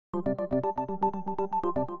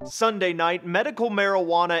Sunday night, medical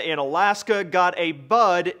marijuana in Alaska got a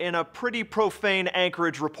bud in a pretty profane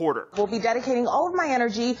Anchorage reporter. We'll be dedicating all of my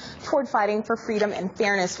energy toward fighting for freedom and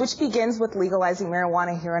fairness, which begins with legalizing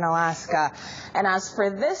marijuana here in Alaska. And as for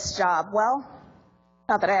this job, well,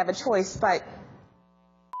 not that I have a choice, but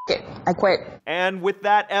I quit. And with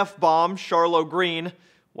that F-bomb, Charlotte Green,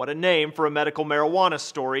 what a name for a medical marijuana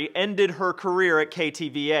story, ended her career at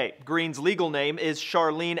KTVA. Green's legal name is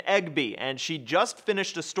Charlene Egby, and she just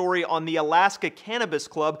finished a story on the Alaska Cannabis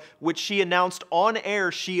Club, which she announced on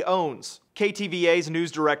air she owns. KTVA's news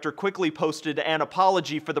director quickly posted an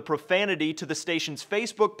apology for the profanity to the station's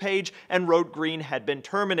Facebook page and wrote Green had been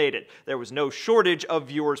terminated. There was no shortage of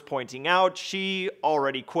viewers pointing out she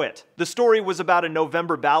already quit. The story was about a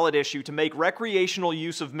November ballot issue to make recreational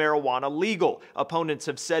use of marijuana legal. Opponents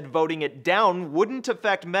have said voting it down wouldn't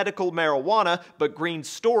affect medical marijuana, but Green's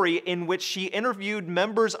story, in which she interviewed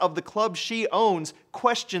members of the club she owns,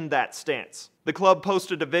 questioned that stance. The club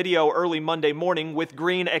posted a video early Monday morning with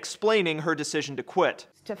Green explaining her decision to quit.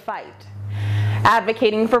 To fight.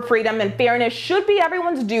 Advocating for freedom and fairness should be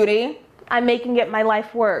everyone's duty. I'm making it my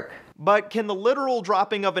life work. But can the literal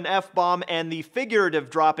dropping of an F-bomb and the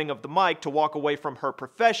figurative dropping of the mic to walk away from her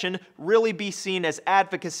profession really be seen as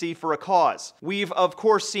advocacy for a cause? We've, of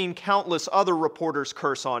course, seen countless other reporters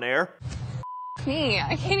curse on air. Me,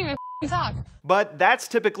 I can't even talk. But that's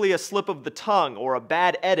typically a slip of the tongue or a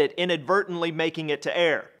bad edit inadvertently making it to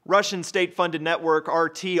air. Russian state-funded network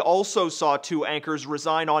RT also saw two anchors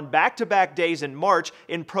resign on back-to-back days in March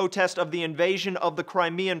in protest of the invasion of the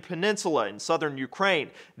Crimean Peninsula in southern Ukraine.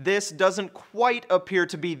 This doesn't quite appear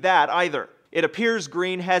to be that either. It appears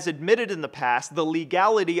Green has admitted in the past the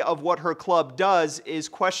legality of what her club does is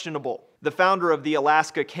questionable. The founder of the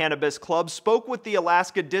Alaska Cannabis Club spoke with the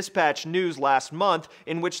Alaska Dispatch News last month,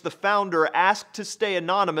 in which the founder asked to stay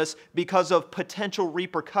anonymous because of potential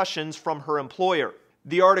repercussions from her employer.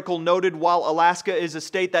 The article noted while Alaska is a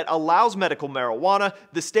state that allows medical marijuana,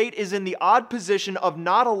 the state is in the odd position of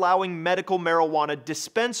not allowing medical marijuana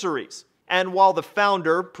dispensaries. And while the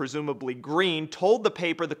founder, presumably Green, told the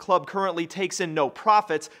paper the club currently takes in no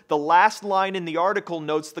profits, the last line in the article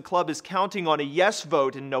notes the club is counting on a yes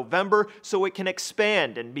vote in November so it can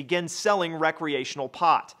expand and begin selling recreational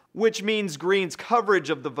pot. Which means Green's coverage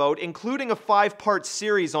of the vote, including a 5-part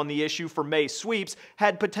series on the issue for May sweeps,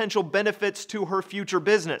 had potential benefits to her future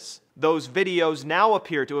business. Those videos now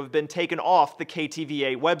appear to have been taken off the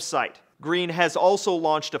KTVA website. Green has also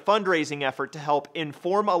launched a fundraising effort to help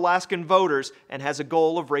inform Alaskan voters and has a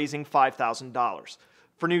goal of raising $5,000.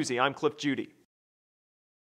 For Newsy, I'm Cliff Judy.